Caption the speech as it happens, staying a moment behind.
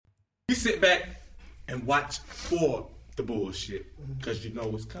He sit back and watch for the bullshit because you know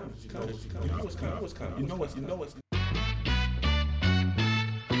what's coming. You know what's coming. You know what's coming. You know what's. You know what's.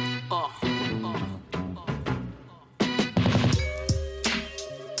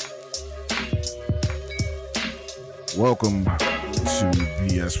 Welcome to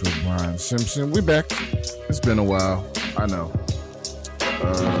BS with Brian Simpson. We back. It's been a while. I know.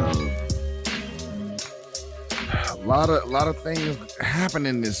 A lot of things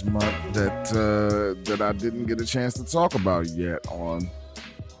happening this month that I didn't get a chance to talk about yet on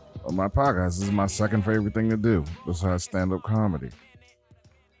my podcast. This is my second favorite thing to do besides stand-up comedy.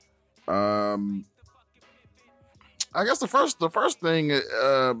 I guess the first thing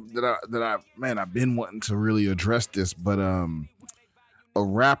that I've been wanting to really address this, but a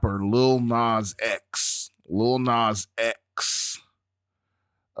rapper, Lil Nas X,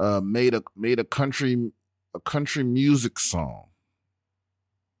 made a country music song.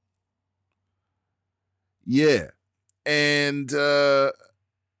 Yeah, and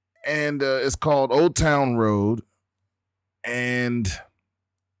it's called Old Town Road, and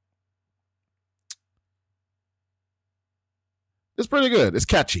it's pretty good. It's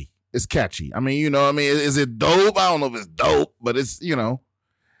catchy. I mean, is it dope? I don't know if it's dope, but it's, it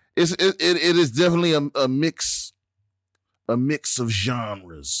is definitely a mix of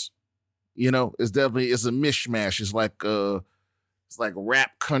genres. It's a mishmash. It's like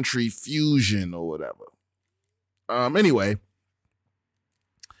rap country fusion or whatever. Anyway,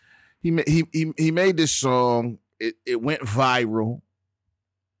 he made this song. It went viral.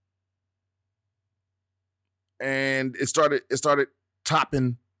 And it started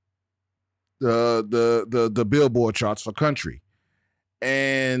topping the Billboard charts for country,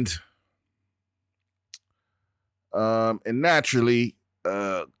 and naturally,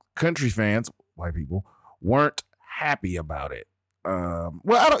 country fans, white people, weren't happy about it. Well,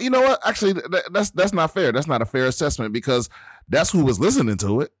 I don't. You know what? Actually, that's not fair. That's not a fair assessment because that's who was listening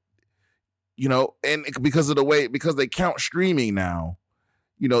to it. And because they count streaming now.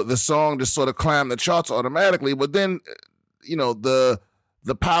 The song just sort of climbed the charts automatically. But then, the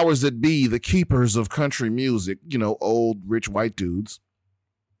powers that be, the keepers of country music, old rich white dudes,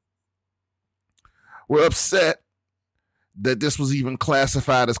 were upset that this was even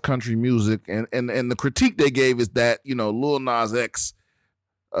classified as country music. And the critique they gave is that, Lil Nas X,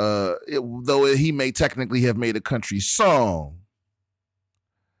 though he may technically have made a country song,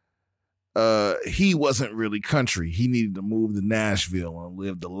 he wasn't really country. He needed to move to Nashville and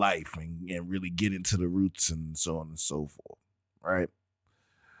live the life and really get into the roots and so on and so forth. Right.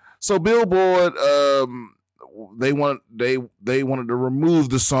 So Billboard, they wanted to remove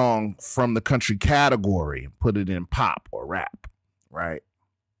the song from the country category and put it in pop or rap. Right.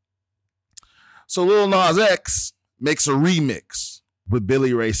 So Lil Nas X makes a remix with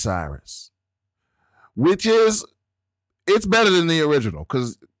Billy Ray Cyrus, it's better than the original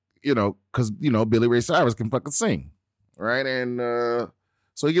because Billy Ray Cyrus can fucking sing, right? And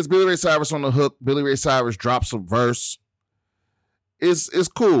so he gets Billy Ray Cyrus on the hook. Billy Ray Cyrus drops a verse. It's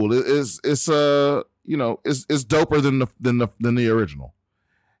cool. It's doper than the original,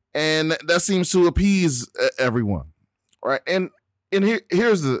 and that seems to appease everyone, right? And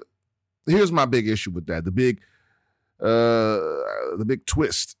here's my big issue with that. The big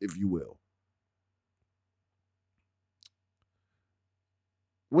twist, if you will.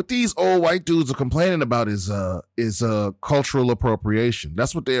 What these old white dudes are complaining about is cultural appropriation.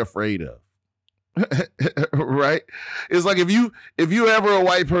 That's what they're afraid of. Right? It's like if you're a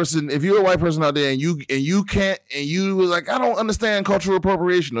white person out there and you was like, I don't understand cultural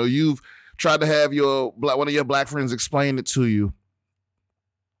appropriation, or you've tried to have one of your black friends explain it to you,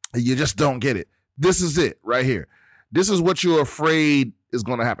 and you just don't get it. This is it right here. This is what you're afraid is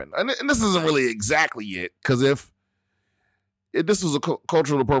going to happen. And this isn't really exactly it, because if this was a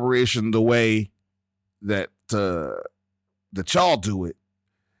cultural appropriation the way that y'all do it,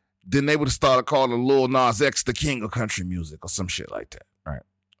 then they would have started calling Lil Nas X the king of country music or some shit like that, right?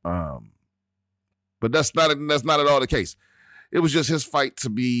 But that's not at all the case. It was just his fight to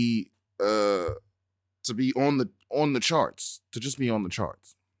be on the charts, to just be on the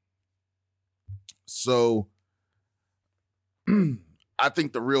charts. So I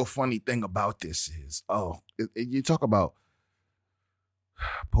think the real funny thing about this is, you talk about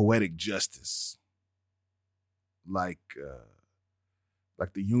poetic justice, like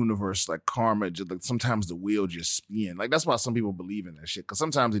the universe, like karma, like sometimes the wheel just spin. Like that's why some people believe in that shit, because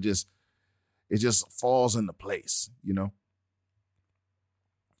sometimes it just falls into place,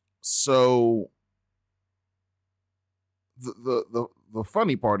 So the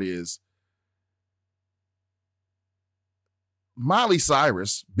funny part is Miley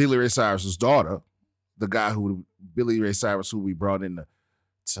Cyrus, Billy Ray Cyrus's daughter, the guy Billy Ray Cyrus, who we brought in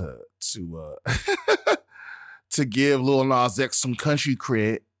to to give Lil Nas X some country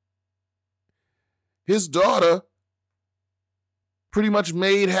cred. His daughter pretty much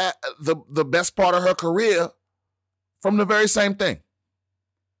made the best part of her career from the very same thing.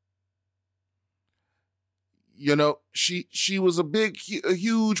 You know, she was a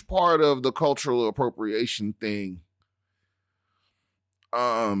huge part of the cultural appropriation thing.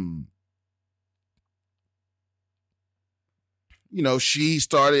 You know, she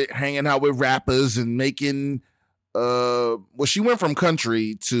started hanging out with rappers and making, she went from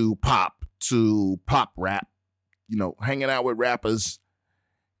country to pop rap, you know, hanging out with rappers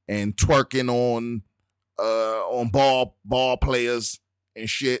and twerking on ball players and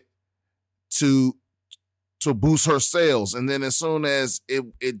shit to boost her sales. And then as soon as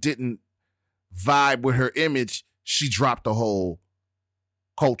it didn't vibe with her image, she dropped the whole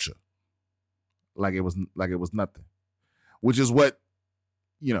culture like it was nothing, which is what,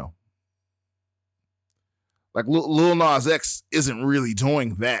 you know, like Lil Nas X isn't really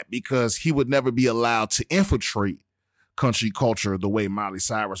doing that because he would never be allowed to infiltrate country culture the way Miley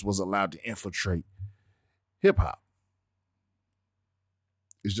Cyrus was allowed to infiltrate hip hop.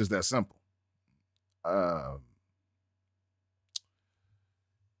 It's just that simple.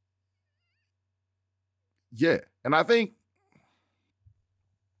 Yeah, and I think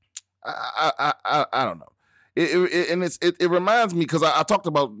I don't know. It reminds me because I talked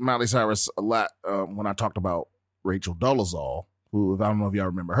about Miley Cyrus a lot when I talked about Rachel Dolezal, who, I don't know if y'all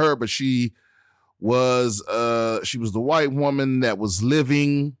remember her, but she was the white woman that was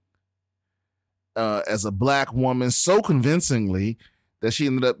living as a black woman so convincingly that she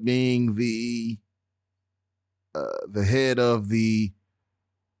ended up being the head of the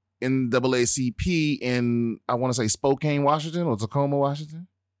NAACP in, I want to say, Spokane, Washington, or Tacoma, Washington.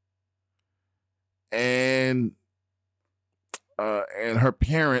 And her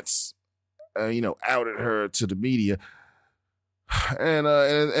parents, outed her to the media, and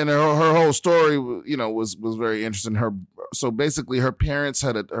her whole story, was very interesting. So basically, her parents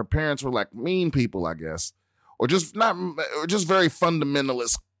were like mean people, I guess, or just very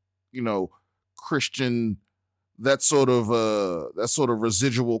fundamentalist, Christian. That sort of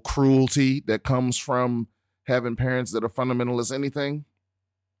residual cruelty that comes from having parents that are fundamentalist anything.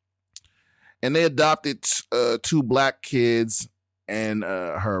 And they adopted two black kids, and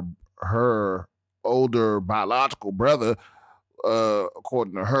her older biological brother,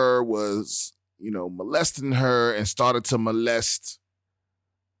 according to her, was molesting her and started to molest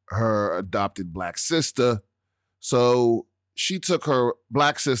her adopted black sister. So she took her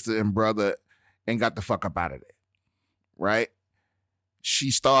black sister and brother and got the fuck up out of there. Right?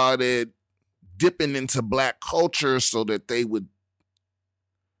 She started dipping into black culture so that they would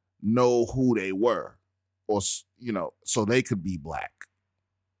know who they were, or so they could be black,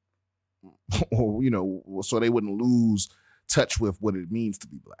 or so they wouldn't lose touch with what it means to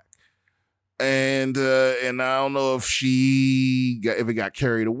be black. And I don't know if it got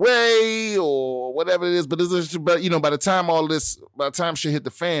carried away or whatever it is, but by the time shit hit the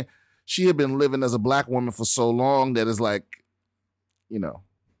fan, she had been living as a black woman for so long that it's like,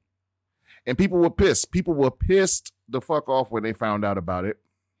 and people were pissed. People were pissed the fuck off when they found out about it.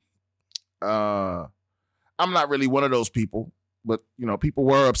 I'm not really one of those people, but people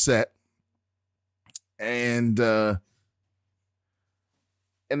were upset, and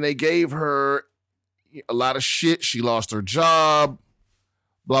they gave her a lot of shit. She lost her job,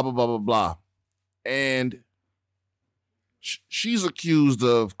 blah blah blah blah blah, and she's accused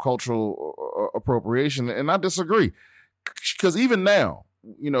of cultural appropriation, and I disagree, because even now,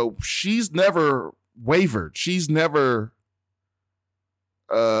 she's never wavered. She's never,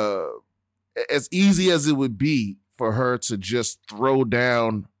 as easy as it would be for her to just throw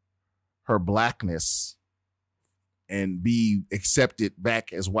down her blackness and be accepted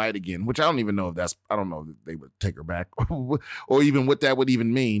back as white again, which I don't even know if I don't know if they would take her back or even what that would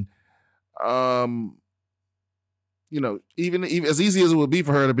even mean. Even as easy as it would be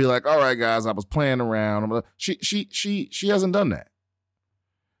for her to be like, all right, guys, I was playing around. She hasn't done that.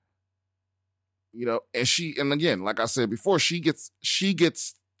 And again, like I said before, she gets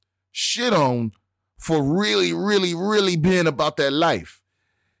shit on for really, really, really being about that life.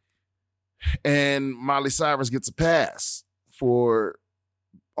 And Miley Cyrus gets a pass for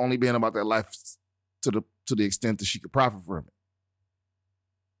only being about that life to the extent that she could profit from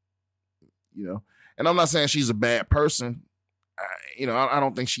it. And I'm not saying she's a bad person. I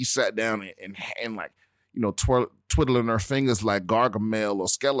don't think she sat down and like, twiddling her fingers like Gargamel or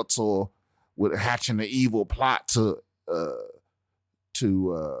Skeletor with hatching an evil plot to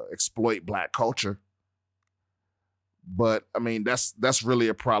to exploit Black culture. But I mean, that's really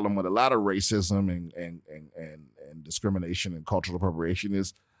a problem with a lot of racism and discrimination and cultural appropriation.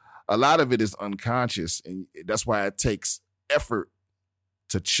 Is a lot of it is unconscious, and that's why it takes effort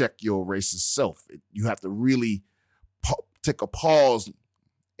to check your racist self. You have to really take a pause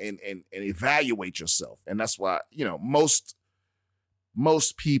and evaluate yourself, and that's why most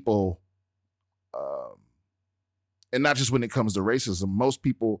people, and not just when it comes to racism, most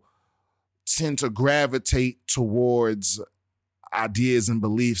people tend to gravitate towards ideas and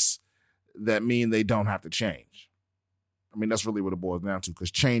beliefs that mean they don't have to change. I mean, that's really what it boils down to, because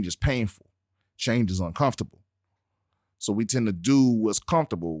change is painful. Change is uncomfortable. So we tend to do what's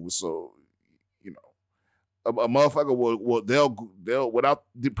comfortable. So, a motherfucker will they'll without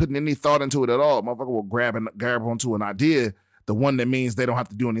putting any thought into it at all, a motherfucker will grab onto an idea, the one that means they don't have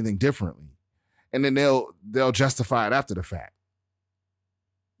to do anything differently. And then they'll justify it after the fact.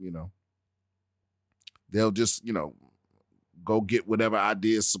 They'll just, go get whatever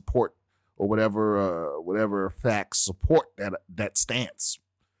ideas support or whatever facts support that stance.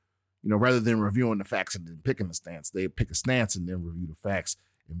 Rather than reviewing the facts and then picking a stance, they pick a stance and then review the facts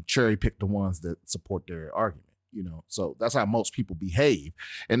and cherry pick the ones that support their argument. So that's how most people behave,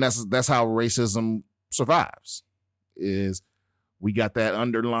 and that's how racism survives. Is we got that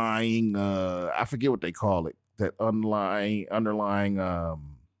underlying, I forget what they call it, that underlying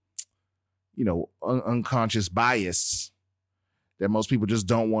unconscious bias that most people just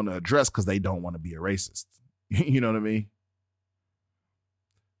don't want to address because they don't want to be a racist. You know what I mean?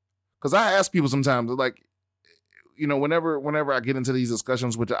 Because I ask people sometimes, like, whenever I get into these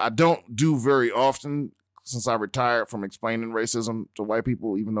discussions, which I don't do very often since I retired from explaining racism to white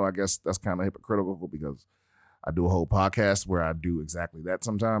people, even though I guess that's kind of hypocritical because I do a whole podcast where I do exactly that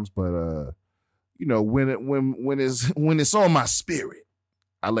sometimes. But when it's on my spirit,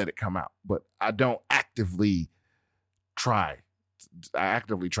 I let it come out. But I don't actively try. I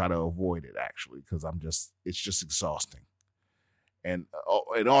actively try to avoid it, actually, because it's just exhausting and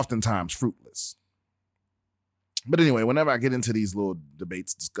oftentimes fruitless. But anyway, whenever I get into these little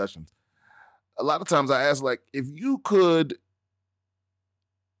debates, discussions, a lot of times I ask, like, if you could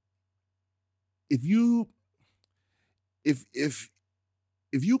end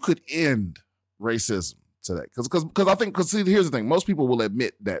racism today, because I think, see, here's the thing, most people will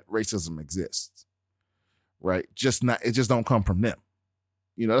admit that racism exists, right? It just don't come from them.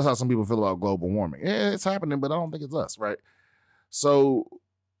 That's how some people feel about global warming. Yeah, it's happening, but I don't think it's us, right? So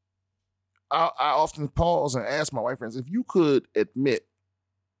I often pause and ask my white friends, if you could admit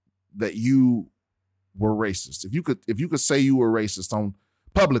that you were racist, if you could say you were racist on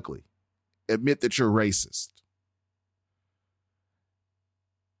publicly, admit that you're racist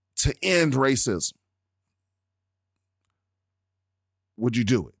to end racism, would you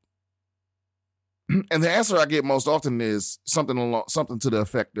do it? And the answer I get most often is something to the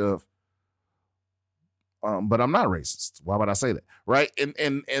effect of, but I'm not racist. Why would I say that? Right? And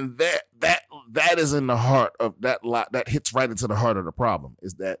that is in the heart of that hits right into the heart of the problem,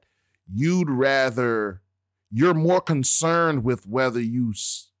 is that you're more concerned with whether you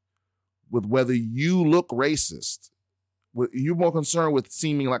look racist. You're more concerned with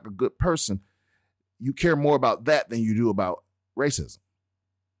seeming like a good person. You care more about that than you do about racism.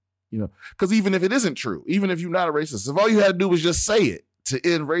 Because even if it isn't true, even if you're not a racist, if all you had to do was just say it to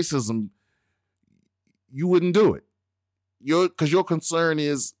end racism, you wouldn't do it. Because your concern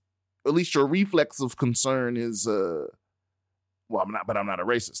is, at least your reflexive concern is, I'm not a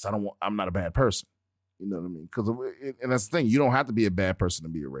racist. I'm not a bad person. You know what I mean? And that's the thing. You don't have to be a bad person to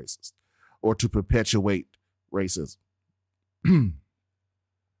be a racist or to perpetuate racism.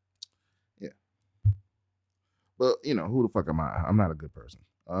 Yeah. But, who the fuck am I? I'm not a good person.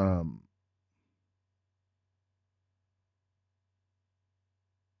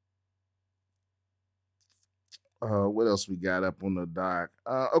 What else we got up on the dock?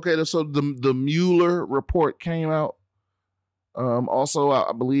 Okay, so the Mueller report came out. Also,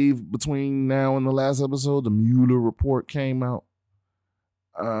 I believe between now and the last episode, the Mueller report came out.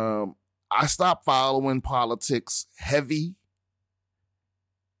 I stopped following politics heavy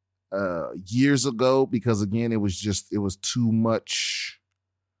years ago because, again, it was too much.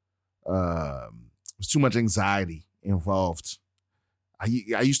 There's too much anxiety involved. I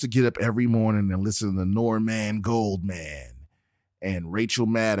used to get up every morning and listen to Norman Goldman and Rachel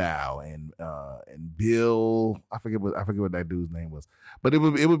Maddow and Bill. I forget what that dude's name was, but it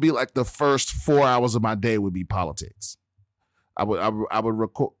would be like the first 4 hours of my day would be politics. I would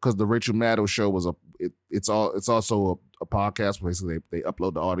record, because the Rachel Maddow show was it's also a podcast. Basically, they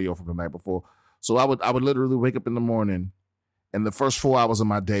upload the audio from the night before. So I would literally wake up in the morning and the first 4 hours of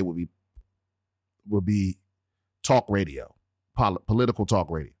my day would be talk radio, political talk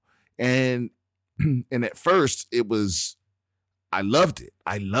radio. And at first it was, I loved it.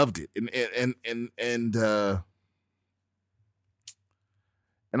 And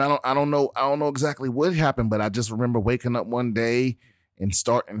I don't know exactly what happened, but I just remember waking up one day and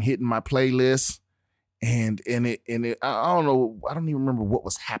hitting my playlist, and I don't know, I don't even remember what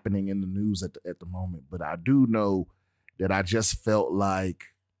was happening in the news at the moment, but I do know that I just felt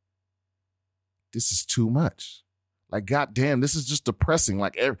like this is too much. Like, goddamn, this is just depressing.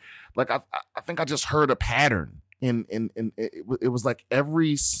 Like I think I just heard a pattern in it was like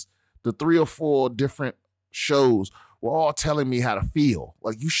the 3 or 4 different shows were all telling me how to feel.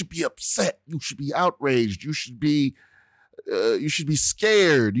 Like, you should be upset, you should be outraged, you should be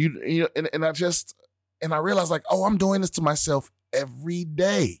scared. You know, and I realized, like, oh, I'm doing this to myself every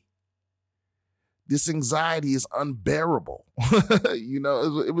day. This anxiety is unbearable. You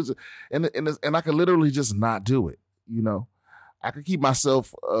know, it was, and I could literally just not do it. You know, I could keep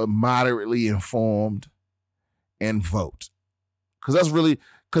myself moderately informed and vote,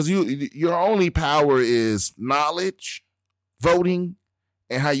 because your only power is knowledge, voting,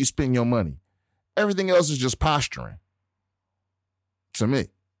 and how you spend your money. Everything else is just posturing. To me,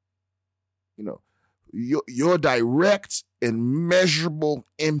 you know, your direct and measurable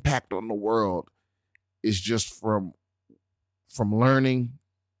impact on the world is just from learning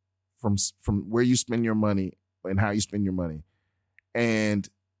from where you spend your money and how you spend your money, and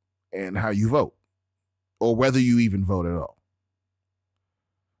how you vote, or whether you even vote at all.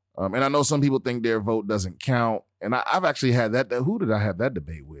 And I know some people think their vote doesn't count, and I've actually had that. Who did I have that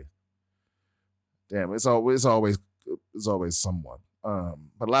debate with? Damn, it's always someone.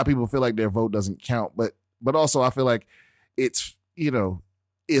 But a lot of people feel like their vote doesn't count, but also I feel like it's, you know,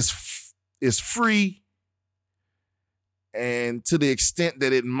 it's free, and to the extent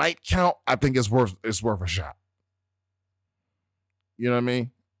that it might count, I think it's worth a shot. You know what I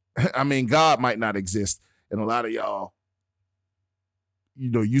mean? I mean, God might not exist, and a lot of y'all, you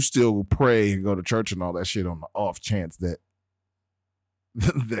know, you still pray and go to church and all that shit on the off chance that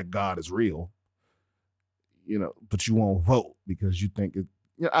that God is real. You know, but you won't vote because you think it.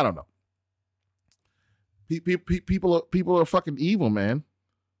 Yeah, I don't know. People are fucking evil, man.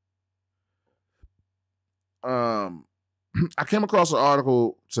 I came across an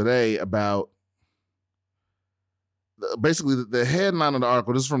article today about basically the headline of the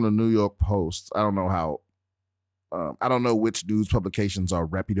article. This is from the New York Post. I don't know how. I don't know which news publications are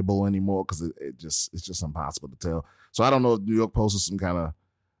reputable anymore, because it's just impossible to tell. So I don't know if New York Post is some kind of,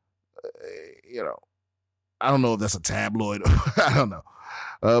 you know, I don't know if that's a tabloid. I don't know.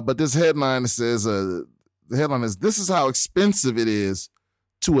 But this headline says, the headline is, "This is how expensive it is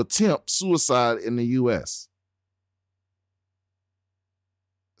to attempt suicide in the U.S."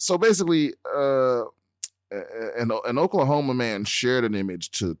 So basically, an Oklahoma man shared an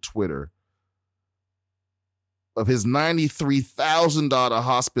image to Twitter of his $93,000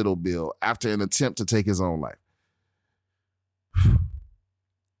 hospital bill after an attempt to take his own life.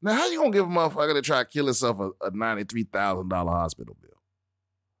 Now, how you gonna give a motherfucker to try to kill himself a $93,000 hospital bill?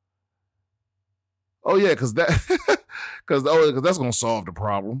 Oh yeah, because that's gonna solve the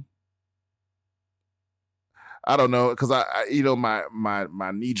problem. I don't know, because I you know,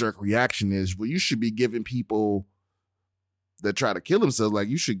 my knee jerk reaction is, well, you should be giving people that try to kill themselves, like,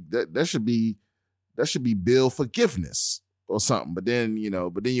 you should that should be bill forgiveness or something. But then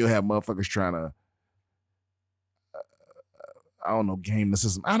you have motherfuckers trying to, I don't know, game the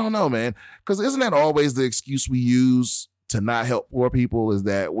system. I don't know, man. Because isn't that always the excuse we use to not help poor people, is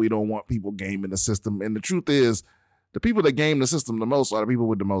that we don't want people gaming the system? And the truth is, the people that game the system the most are the people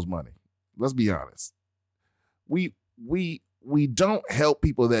with the most money. Let's be honest. We don't help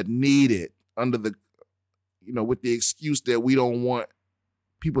people that need it under the, you know, with the excuse that we don't want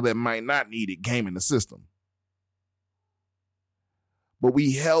people that might not need it gaming the system. But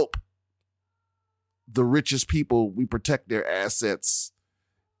we help the richest people. We protect their assets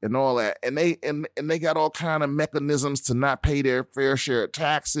and all that, and they got all kind of mechanisms to not pay their fair share of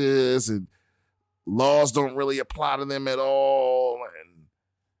taxes, and laws don't really apply to them at all, and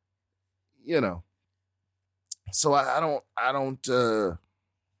you know. So I don't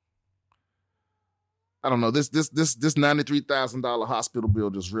know. This $93,000 hospital bill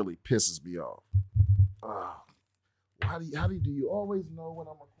just really pisses me off. How do you always know when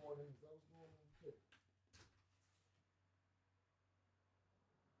I'm recording?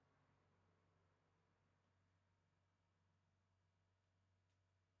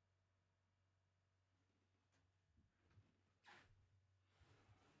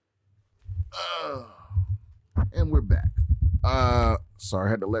 And we're back. Sorry, I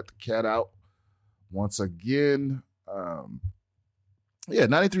had to let the cat out once again. Yeah,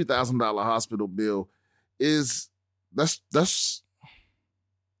 $93,000 hospital bill is that's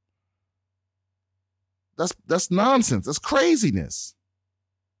nonsense. That's craziness.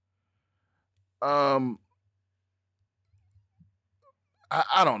 I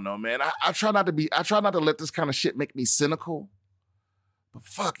don't know, man. I try not to let this kind of shit make me cynical. But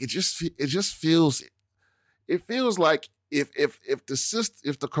fuck, it feels like if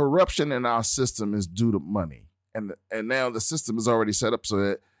the corruption in our system is due to money, and now the system is already set up so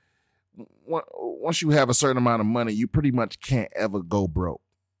that once you have a certain amount of money, you pretty much can't ever go broke,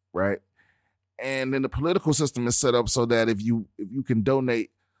 right? And then the political system is set up so that if you can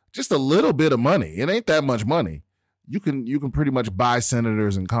donate just a little bit of money, it ain't that much money, you can pretty much buy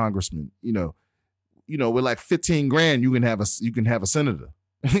senators and congressmen. With like 15 grand, you can have a senator.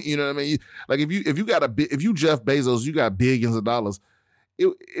 You know what I mean? Like if you Jeff Bezos, you got billions of dollars.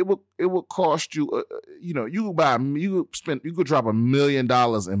 It will cost you. You could drop $1 million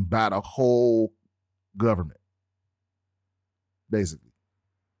and buy the whole government, basically.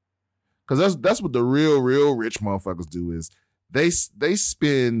 Because that's what the real rich motherfuckers do is they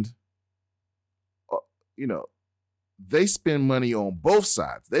spend. They spend money on both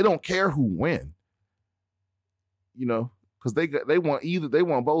sides. They don't care who win. Because they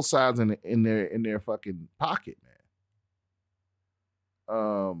want both sides in their fucking pocket, man.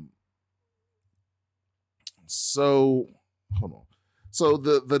 So hold on. So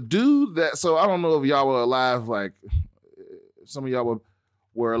the dude I don't know if y'all were alive, like some of y'all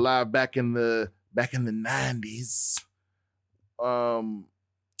were alive back in the 90s.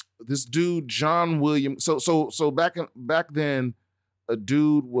 This dude, John William. So back then, a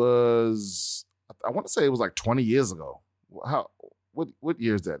dude was, I want to say it was like 20 years ago. What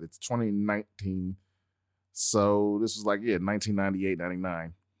year is that? It's 2019. So this was like 1998,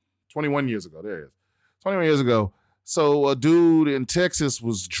 99. 21 years ago. There it is. 21 years ago. So a dude in Texas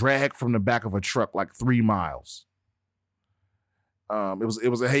was dragged from the back of a truck like 3 miles. It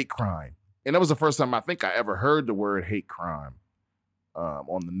was a hate crime, and that was the first time I think I ever heard the word hate crime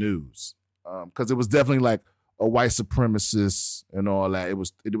on the news, because it was definitely like a white supremacist and all that. It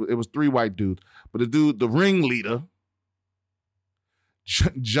was 3 white dudes, but the ringleader,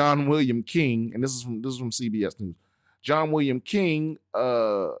 John William King, and this is from CBS News. John William King,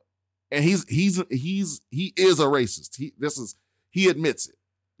 and he is a racist. He admits it.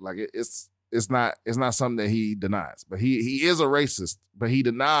 Like it's not something that he denies, but he is a racist, but he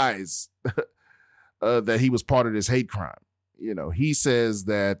denies that he was part of this hate crime. He says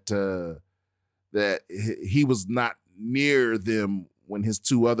that he was not near them when his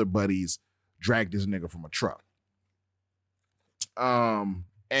 2 other buddies dragged this nigga from a truck.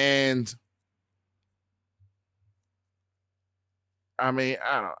 And I mean,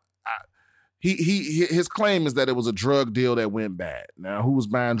 I don't know. His claim is that it was a drug deal that went bad. Now, who was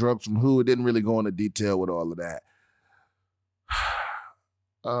buying drugs from who? It didn't really go into detail with all of that.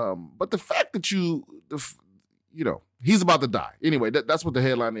 But the fact that he's about to die. Anyway, that's what the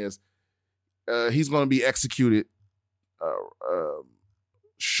headline is. He's going to be executed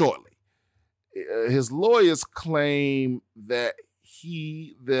shortly. His lawyers claim that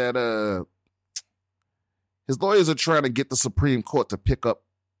his lawyers are trying to get the Supreme Court to pick up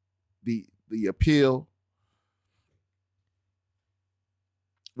the appeal,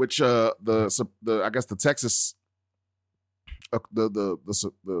 which I guess the Texas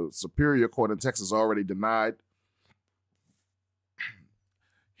the Superior Court in Texas already denied.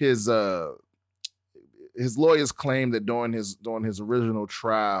 His lawyers claim that during his original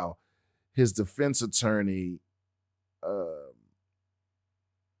trial, his defense attorney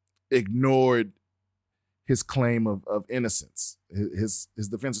ignored his claim of innocence. His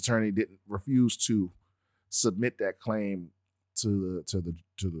defense attorney didn't refuse to submit that claim to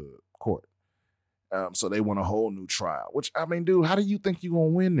the court. So they want a whole new trial. Which, I mean, dude, how do you think you're gonna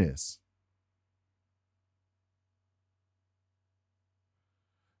win this?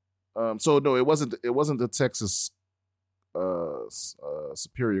 So no, it wasn't the Texas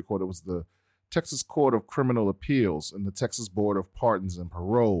Superior Court. It was the Texas Court of Criminal Appeals, and the Texas Board of Pardons and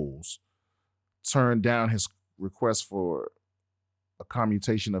Paroles turned down his request for a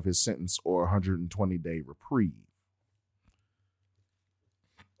commutation of his sentence or 120-day reprieve.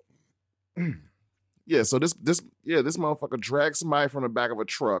 Yeah, so this motherfucker dragged somebody from the back of a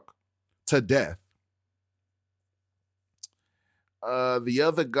truck to death. The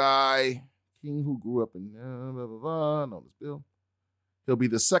other guy, King, who grew up in known as Bill, he'll be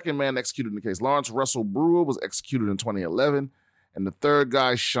the second man executed in the case. Lawrence Russell Brewer was executed in 2011, and the third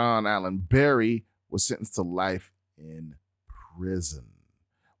guy, Sean Allen Berry, was sentenced to life in prison.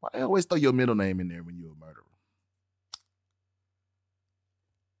 Why they always throw your middle name in there when you're a murderer?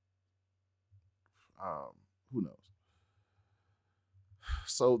 Who knows?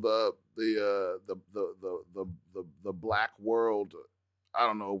 So the black world, I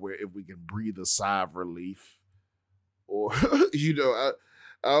don't know if we can breathe a sigh of relief, or I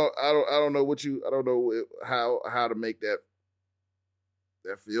don't know how to make that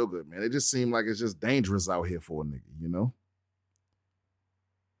feel good, man. It just seems like it's just dangerous out here for a nigga,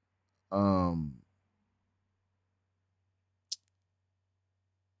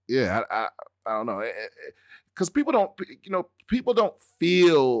 Yeah, I don't know, because people don't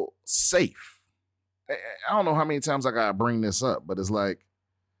feel safe. I don't know how many times I gotta bring this up, but it's like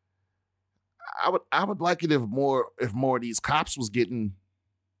I would like it if more of these cops was getting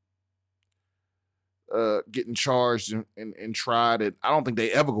charged and tried. And I don't think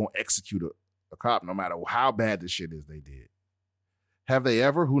they ever gonna execute a cop, no matter how bad the shit is they did. Have they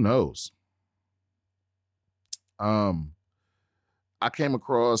ever? Who knows? I came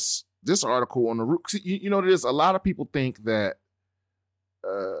across this article on the Root. You know, there's a lot of people think that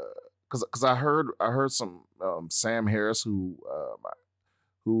because I heard some Sam Harris, who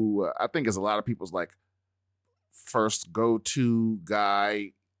I think is a lot of people's like first go-to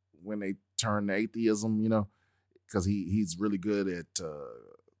guy when they turn to atheism, because he's really good at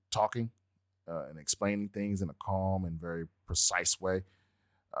talking and explaining things in a calm and very precise way.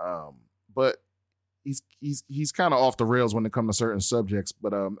 But he's kind of off the rails when it comes to certain subjects.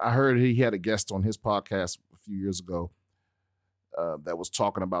 But I heard he had a guest on his podcast a few years ago that was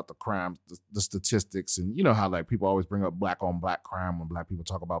talking about the crime, the statistics, and you know how like people always bring up black on black crime when black people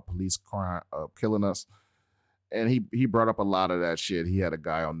talk about police crime killing us. And he brought up a lot of that shit. He had a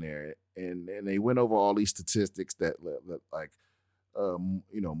guy on there, and they went over all these statistics that like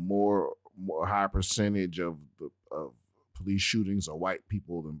more high percentage of police shootings are white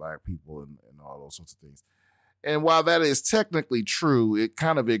people than black people, and all those sorts of things. And while that is technically true, it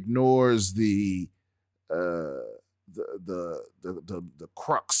kind of ignores the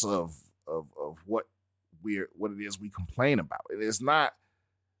crux of what it is we complain about. It is not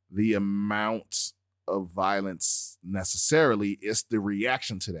the amount of violence necessarily, it's the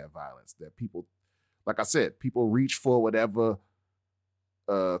reaction to that violence that people, like I said, people reach for whatever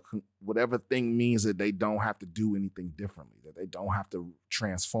thing means that they don't have to do anything differently, that they don't have to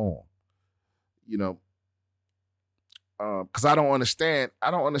transform, because I don't understand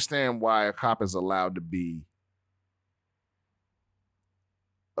why a cop is allowed to be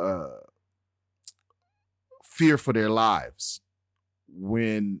fear for their lives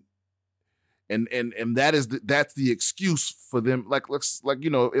when and that's the excuse for them. Like if a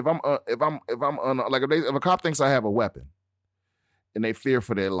cop thinks I have a weapon and they fear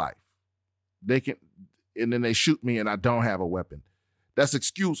for their life, and then they shoot me and I don't have a weapon, that's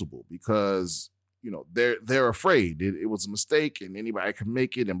excusable because they're afraid it was a mistake and anybody can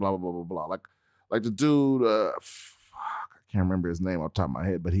make it and blah blah blah blah blah. Like the dude, I can't remember his name off the top of my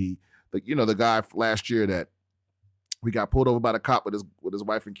head, but the guy last year that we got pulled over by the cop with his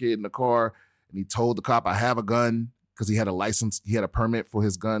wife and kid in the car, and he told the cop, I have a gun, because he had a license, he had a permit for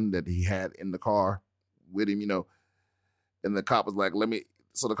his gun that he had in the car with him, and the cop was like,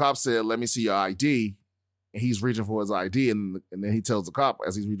 so the cop said, let me see your ID, and he's reaching for his ID, and then he tells the cop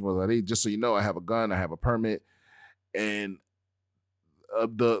as he's reaching for his ID, just so you know, I have a gun, I have a permit, and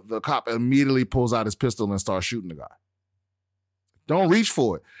the cop immediately pulls out his pistol and starts shooting the guy. Don't reach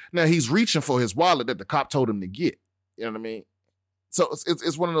for it. Now he's reaching for his wallet that the cop told him to get. You know what I mean? So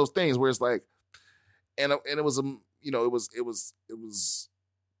it's one of those things where it's like, and it was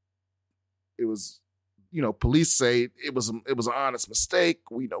police say it was an honest mistake.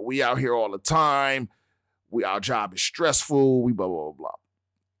 We out here all the time. Our job is stressful. We blah blah blah blah.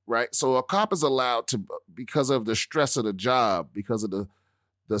 Right? So a cop is allowed to, because of the stress of the job, because of the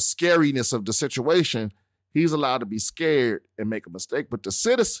scariness of the situation, he's allowed to be scared and make a mistake. But the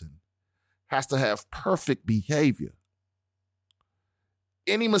citizen has to have perfect behavior.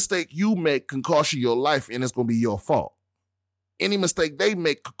 Any mistake you make can cost you your life, and it's going to be your fault. Any mistake they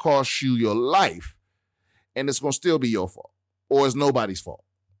make could cost you your life, and it's going to still be your fault, or it's nobody's fault.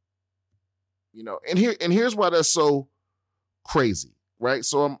 And here's why that's so crazy, right?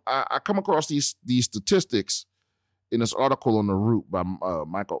 So I come across these statistics in this article on The Root by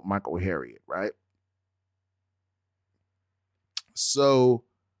Michael Harriot, right? So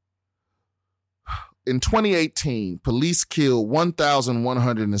in 2018, police killed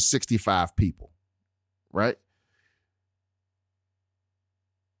 1,165 people, right?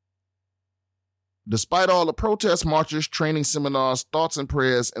 Despite all the protests, marches, training seminars, thoughts, and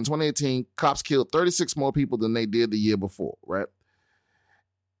prayers, in 2018, cops killed 36 more people than they did the year before, right?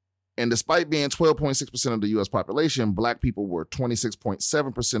 And despite being 12.6% of the U.S. population, black people were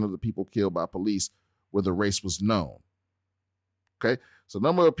 26.7% of the people killed by police where the race was known. Okay, so the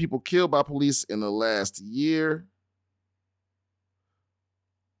number of people killed by police in the last year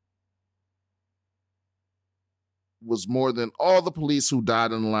was more than all the police who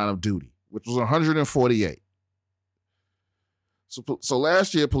died in the line of duty, which was 148. So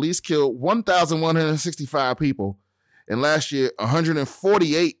last year, police killed 1,165 people, and last year,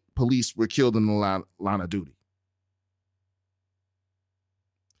 148 police were killed in the line of duty.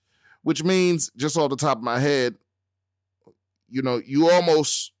 Which means, just off the top of my head, you know, you're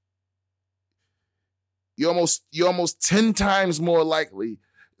almost 10 times more likely.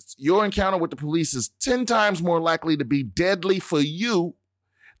 Your encounter with the police is 10 times more likely to be deadly for you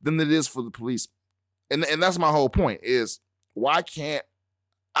than it is for the police. And that's my whole point is, why can't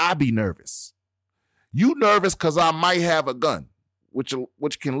I be nervous? You nervous because I might have a gun, which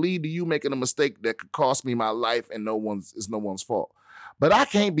can lead to you making a mistake that could cost me my life and it's no one's fault. But I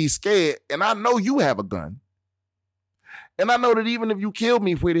can't be scared, and I know you have a gun. And I know that even if you kill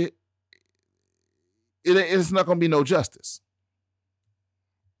me with it, it's not going to be no justice.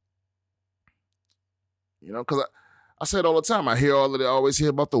 You know, because I say it all the time. I always hear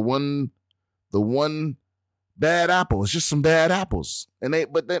about the one bad apple. It's just some bad apples.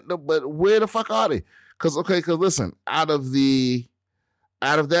 But where the fuck are they? Because listen, out of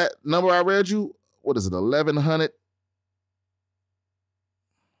that number I read you, what is it,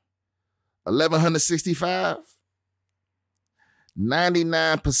 1,165?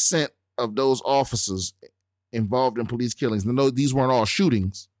 99% of those officers involved in police killings, and no, these weren't all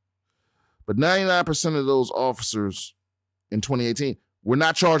shootings, but 99% of those officers in 2018 were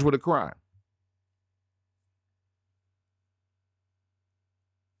not charged with a crime.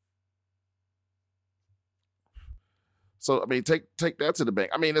 So, I mean, take that to the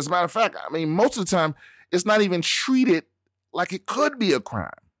bank. I mean, as a matter of fact, most of the time, it's not even treated like it could be a crime.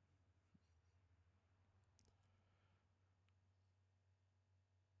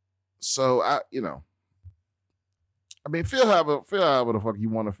 So, feel however the fuck you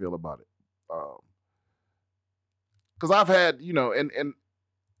want to feel about it. Because I've had, and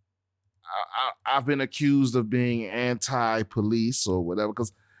I've been accused of being anti-police or whatever,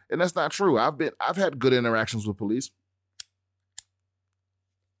 and that's not true. I've had good interactions with police.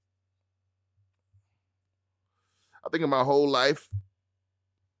 I think in my whole life,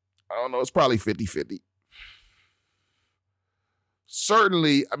 I don't know, it's probably 50-50.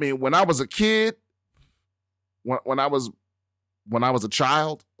 Certainly, when I was a kid, when I was a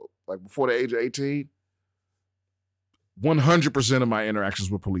child, like before the age of 18, 100% of my interactions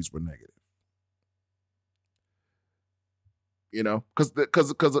with police were negative. You know,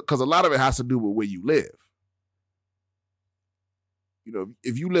 because a lot of it has to do with where you live. You know,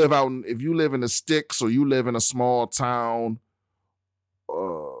 if you live in the sticks, or you live in a small town,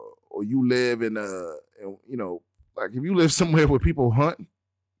 or you live in like if you live somewhere where people hunt,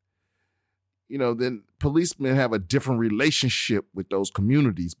 then policemen have a different relationship with those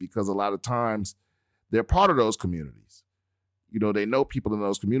communities, because a lot of times they're part of those communities. They know people in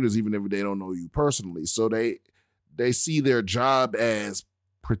those communities, even if they don't know you personally. So they see their job as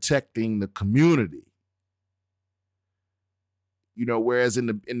protecting the community. Whereas in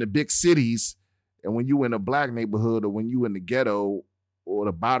the big cities, and when you in a black neighborhood, or when you in the ghetto or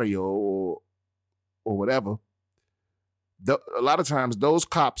the barrio or whatever, a lot of times those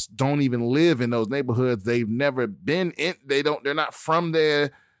cops don't even live in those neighborhoods. They've never been in. They're not from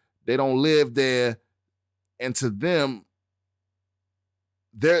there. They don't live there. And to them,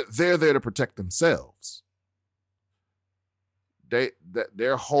 they're there to protect themselves.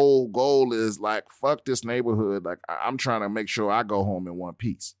 Their whole goal is like, fuck this neighborhood. Like, I'm trying to make sure I go home in one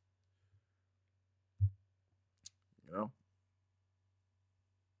piece.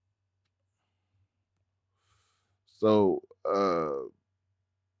 So,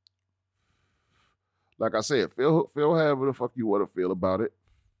 like I said, feel however the fuck you want to feel about it.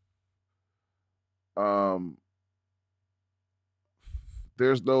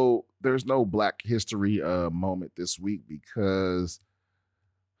 There's no Black History moment this week, because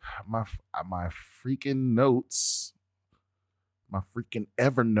my freaking notes, my freaking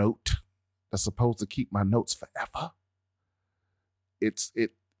Evernote that's supposed to keep my notes forever, it's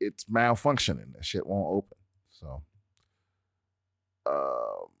malfunctioning. That shit won't open. So,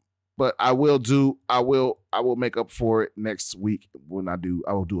 but I will make up for it next week when I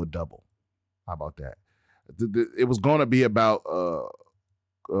will do a double. How about that? It was going to be about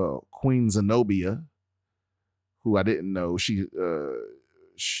Queen Zenobia, who I didn't know. She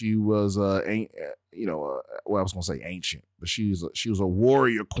was well, I was gonna say ancient, but she was a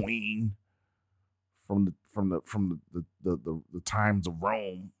warrior queen from the times of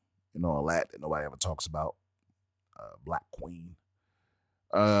Rome and all that nobody ever talks about. Black queen.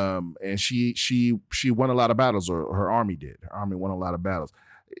 And she won a lot of battles, or her army did. Her army won a lot of battles,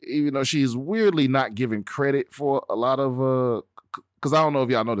 even though she's weirdly not given credit for a lot of because I don't know if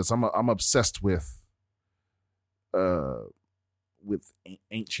y'all know this. I'm obsessed with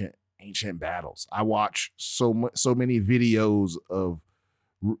ancient battles. I watch so many videos of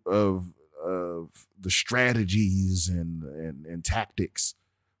the strategies and tactics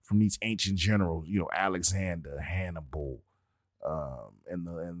from these ancient generals, Alexander, Hannibal,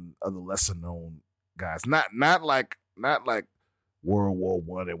 and other lesser known guys. Not like World War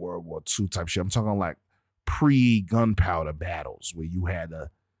I and World War II type shit. I'm talking like pre-gunpowder battles where you had to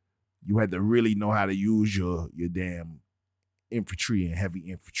really know how to use your damn infantry and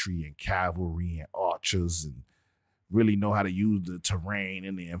heavy infantry and cavalry and archers, and really know how to use the terrain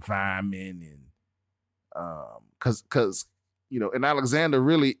and the environment, and because and Alexander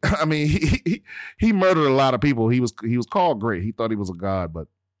really, I mean, he murdered a lot of people. He was called great. He thought he was a god, but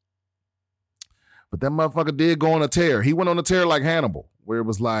that motherfucker did go on a tear. He went on a tear like Hannibal, where it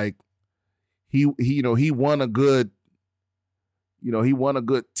was like he won a good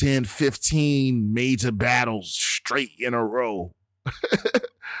 10, 15 major battles straight in a row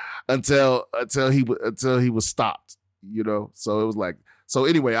until he was stopped, So it was like, so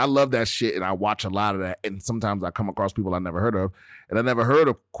anyway, I love that shit, and I watch a lot of that, and sometimes I come across people I never heard of, and I never heard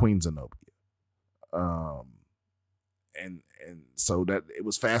of Queen Zenobia. And so that it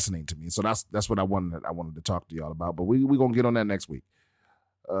was fascinating to me. So that's what I wanted to talk to y'all about. But we're gonna get on that next week.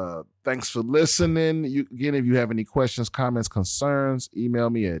 Thanks for listening. Again, if you have any questions, comments, concerns, email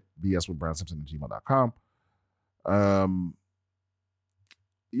me at bswithbrownsempson@gmail.com. And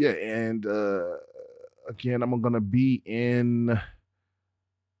again, I'm gonna be in,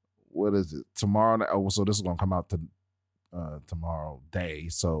 what is it, tomorrow? Oh, so this is gonna come out tomorrow day.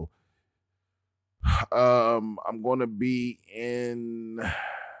 So I'm gonna be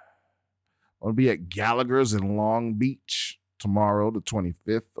at Gallagher's in Long Beach tomorrow, the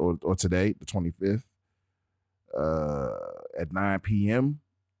 25th, or today, the 25th, at 9 p.m.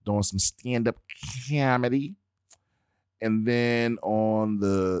 doing some stand-up comedy. And then on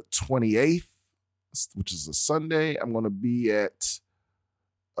the 28th, which is a Sunday, I'm going to be at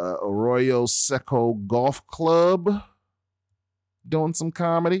Arroyo Seco Golf Club doing some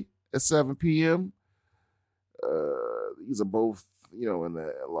comedy at 7 p.m. These are both, in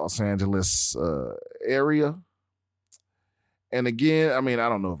the Los Angeles area. And again, I mean, I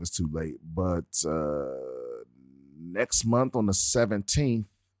don't know if it's too late, but next month on the 17th,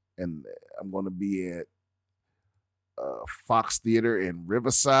 and I'm going to be at Fox Theater in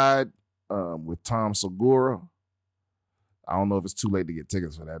Riverside with Tom Segura. I don't know if it's too late to get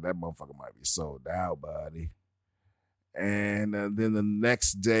tickets for that. That motherfucker might be sold out, buddy. And then the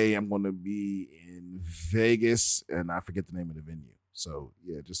next day, I'm going to be in Vegas, and I forget the name of the venue. So,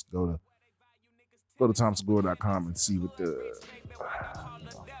 yeah, just go to TomSegura.com and see what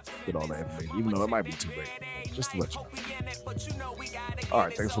get all the information, even though it might be too late, just to let you know. All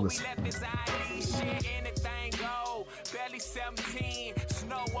right, thanks for listening. Barely 17,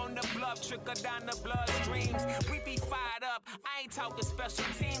 snow on the bluff, trickle down the bloodstreams. We be fired up, I ain't talking special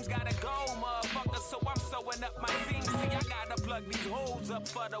teams. Gotta go, motherfucker, so I'm sewing up my seams. See, I gotta plug these holes up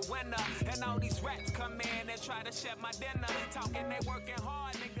for the winter. And all these rats come in and try to share my dinner. Talking they working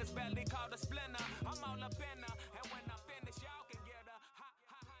hard, niggas barely called a splinter. I'm all up in her.